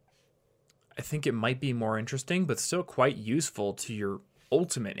 I think it might be more interesting, but still quite useful to your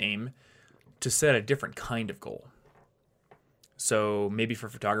ultimate aim to set a different kind of goal. So maybe for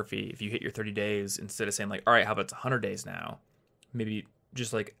photography, if you hit your 30 days, instead of saying like, all right, how about it's 100 days now? Maybe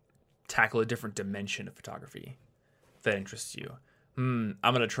just like tackle a different dimension of photography that interests you. I'm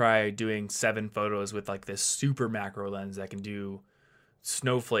going to try doing 7 photos with like this super macro lens that can do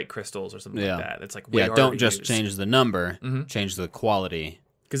snowflake crystals or something like that. It's like way harder don't to just use. change the number, change the quality.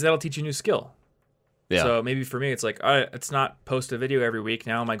 Because that'll teach you a new skill. Yeah. So maybe for me, it's like, all right, it's not post a video every week.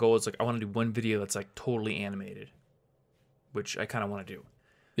 Now my goal is like, I want to do one video that's like totally animated, which I kind of want to do.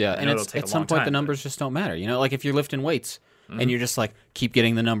 Yeah, and it'll take at a some long point time, the but- numbers just don't matter. You know, like if you're lifting weights and you're just like keep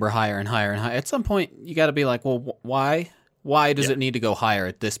getting the number higher and higher and higher. At some point, you got to be like, well, why? Why does it need to go higher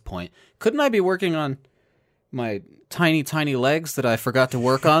at this point? Couldn't I be working on my tiny, tiny legs that I forgot to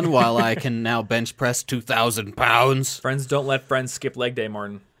work on while I can now bench press 2,000 pounds? Friends don't let friends skip leg day,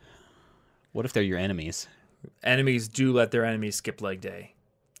 Martin. What if they're your enemies? Enemies do let their enemies skip leg day.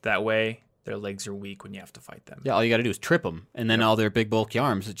 That way, their legs are weak when you have to fight them. Yeah, all you got to do is trip them, and then all their big bulky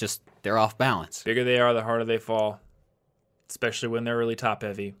arms, they're off balance. Bigger they are, the harder they fall. Especially when they're really top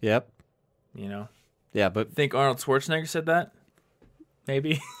heavy, Yep. you know? Yeah, but Think Arnold Schwarzenegger said that?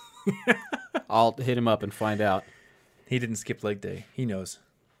 Maybe. I'll hit him up and find out. He didn't skip leg day. He knows.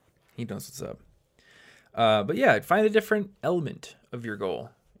 He knows what's up. But yeah, find a different element of your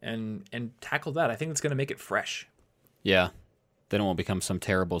goal and tackle that. I think it's going to make it fresh. Yeah. Then it won't become some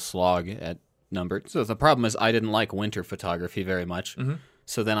terrible slog at number. So the problem is I didn't like winter photography very much.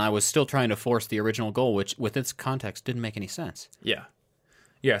 So then I was still trying to force the original goal, which with its context didn't make any sense. Yeah.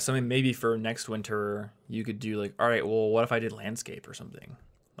 Yeah, so maybe for next winter, you could do like, all right, well, what if I did landscape or something?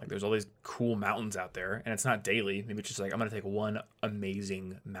 Like there's all these cool mountains out there, and it's not daily. Maybe it's just like, I'm going to take one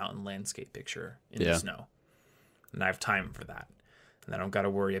amazing mountain landscape picture in the snow. And I have time for that. And I don't got to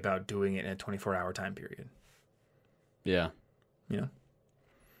worry about doing it in a 24-hour time period. Yeah. You know?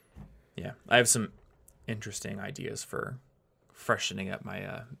 Yeah. I have some interesting ideas for freshening up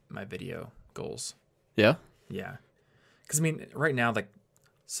my my video goals. Yeah? Yeah. Because, I mean, right now, like,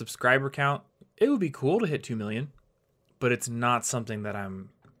 subscriber count, it would be cool to hit 2 million, but it's not something that I'm,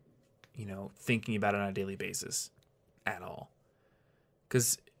 you know, thinking about on a daily basis at all.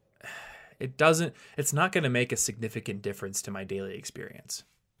 Because it's not going to make a significant difference to my daily experience.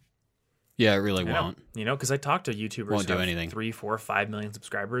 Yeah, it really I know. won't. You know, because I talk to YouTubers Won't who do have anything. 3, 4, 5 million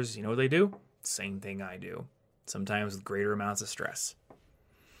subscribers. You know what they do? Same thing I do. sometimes with greater amounts of stress.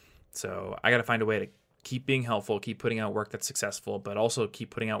 So I got to find a way to keep being helpful, keep putting out work that's successful, but also keep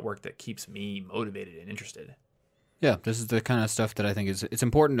putting out work that keeps me motivated and interested. Yeah, this is the kind of stuff that I think it's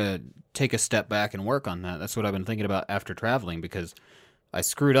important to take a step back and work on that. That's what I've been thinking about after traveling, because I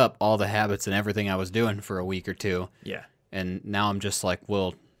screwed up all the habits and everything I was doing for a week or two. Yeah. And now I'm just like,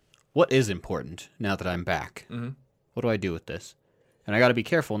 well, what is important now that I'm back? Mm-hmm. What do I do with this? And I got to be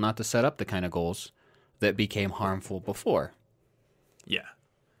careful not to set up the kind of goals that became harmful before. Yeah.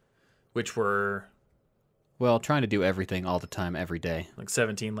 Which were Well, trying to do everything all the time, every day. like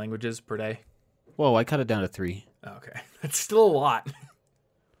 17 languages per day. Whoa, I cut it down to 3. Okay. That's still a lot.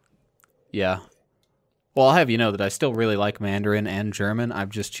 Yeah. Well, I'll have you know that I still really like Mandarin and German.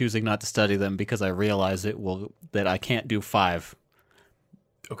 I'm just choosing not to study them because I realize that I can't do 5.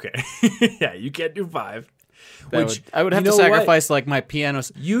 Okay. Yeah, you can't do 5. I would have you to know what? sacrifice like my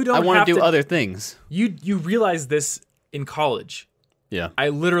pianos. You don't I want have to do to- other things. You realize this in college. Yeah. I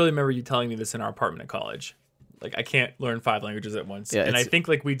literally remember you telling me this in our apartment at college. Like, I can't learn 5 languages at once. Yeah, and I it's- think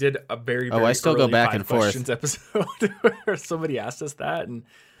like we did a very, Oh, very I still go early back 5 and forth. questions episode where somebody asked us that, and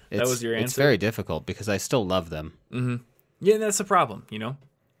that was your answer. It's very difficult because I still love them. Yeah, and that's the problem, you know?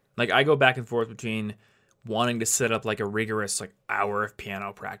 Like, I go back and forth between wanting to set up like a rigorous like hour of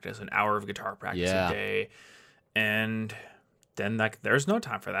piano practice, an hour of guitar practice Yeah. a day, and then like there's no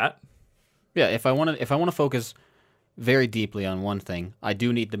time for that. Yeah, if I want to focus very deeply on one thing, I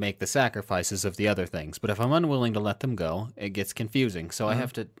do need to make the sacrifices of the other things. But if I'm unwilling to let them go, it gets confusing. So I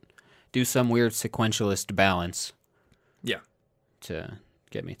have to do some weird sequentialist balance Yeah. to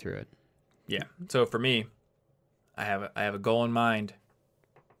get me through it. Yeah. So for me, I have a goal in mind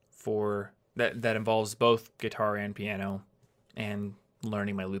for that involves both guitar and piano and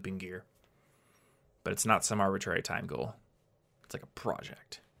learning my looping gear. But it's not some arbitrary time goal. It's like a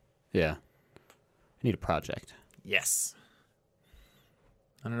project. Yeah. I need a project. Yes.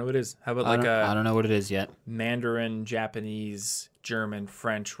 I don't know what it is. How about I like don't know what it is yet. Mandarin, Japanese, German,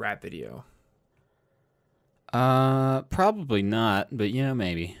 French rap video? Probably not, but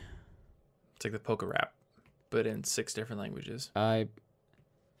maybe. It's like the polka rap, but in 6 different languages. I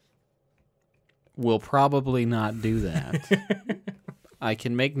will probably not do that. I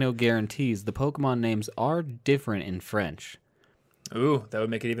can make no guarantees. The Pokemon names are different in French. Ooh, that would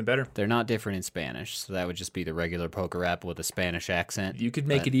make it even better. They're not different in Spanish, so that would just be the regular poker rap with a Spanish accent. You could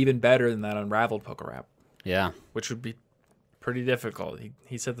make But- it even better than that unraveled polka rap, Yeah. which would be pretty difficult.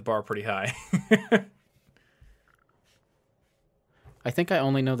 He set the bar pretty high. I think I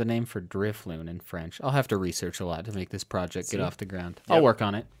only know the name for Drifloon in French. I'll have to research a lot to make this project See? get off the ground. Yep. I'll work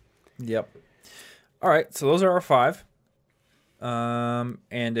on it. Yep. All right, so those are our 5.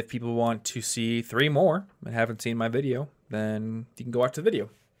 And if people want to see 3 more and haven't seen my video, then you can go watch the video.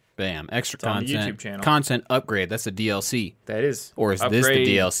 Bam. Extra on the content. YouTube channel. Content upgrade. That's a DLC. That is. Or is upgrade. this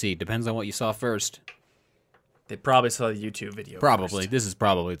the DLC? Depends on what you saw first. They probably saw the YouTube video. Probably. first. This is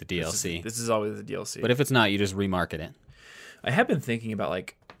probably the This DLC. is, this is always the DLC. But if it's not, you just remarket it. I have been thinking about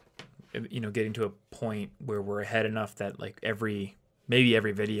like, getting to a point where we're ahead enough that like maybe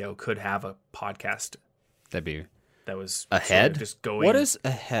every video could have a podcast That'd be that was sort of ahead. just going. What is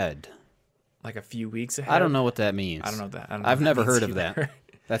ahead? like a few weeks ahead? I don't know what that means. I don't know that. I don't know I've what never means heard of either. that.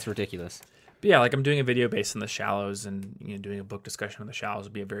 That's ridiculous. But yeah, like I'm doing a video based on The Shallows, and doing a book discussion on The Shallows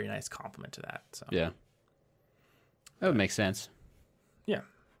would be a very nice compliment to that. So Yeah. That would make sense. yeah,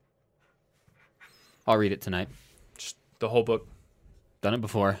 I'll read it tonight. just the whole book. Done it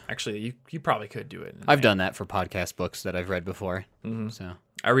before. Actually, you probably could do it. I've done that for podcast books that I've read before. Mm-hmm. So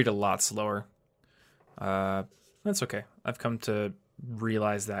I read a lot slower. That's okay. I've come to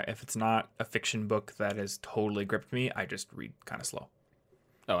realize that if it's not a fiction book that has totally gripped me, I just read kind of slow.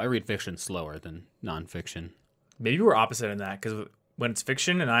 I read fiction slower than nonfiction. Maybe we're opposite in that, because when it's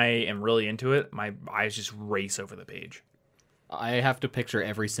fiction and I am really into it, my eyes just race over the page. I have to picture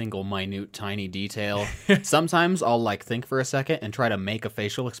every single minute, tiny detail. Sometimes I'll think for a second and try to make a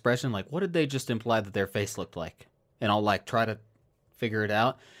facial expression. Like, what did they just imply that their face looked like? And I'll try to figure it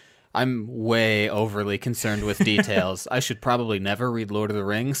out. I'm way overly concerned with details. I should probably never read Lord of the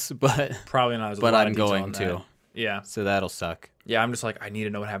Rings, but Probably not as a but lot I'm of detail going in to. that. Yeah. So that'll suck. Yeah, I'm just like, I need to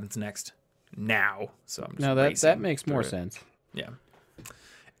know what happens next now. So I'm just No, that racing makes more through it. sense. Yeah.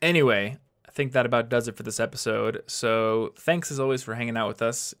 Anyway, I think that about does it for this episode. So thanks as always for hanging out with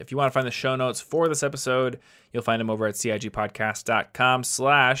us. If you want to find the show notes for this episode, you'll find them over at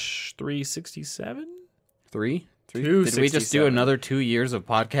cigpodcast.com/367. Three? Did we just do 267. another 2 years of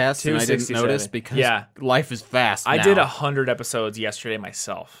podcasts and I didn't 267. notice because Yeah. life is fast I now. did 100 episodes yesterday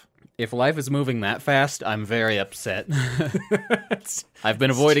myself. If life is moving that fast, I'm very upset. It's I've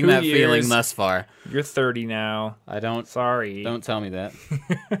been avoiding 2 that years. feeling thus far. You're 30 now. Sorry. Don't tell me that.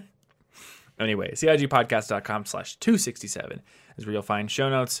 Anyway, CIGpodcast.com/267 is where you'll find show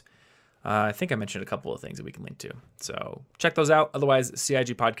notes. I think I mentioned a couple of things that we can link to. So check those out. Otherwise,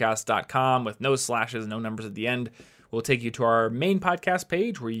 CIGpodcast.com with no slashes, no numbers at the end will take you to our main podcast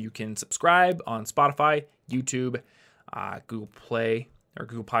page where you can subscribe on Spotify, YouTube, Google Play, or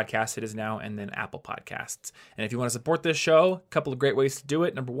Google Podcasts it is now, and then Apple Podcasts. And if you want to support this show, a couple of great ways to do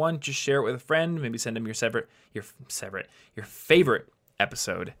it. Number one, just share it with a friend. Maybe send them your favorite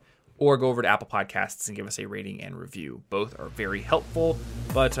episode. Or go over to Apple Podcasts and give us a rating and review. Both are very helpful,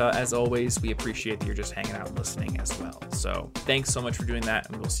 but as always, we appreciate that you're just hanging out and listening as well. So thanks so much for doing that,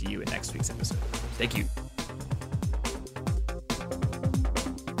 and we'll see you in next week's episode. Thank you.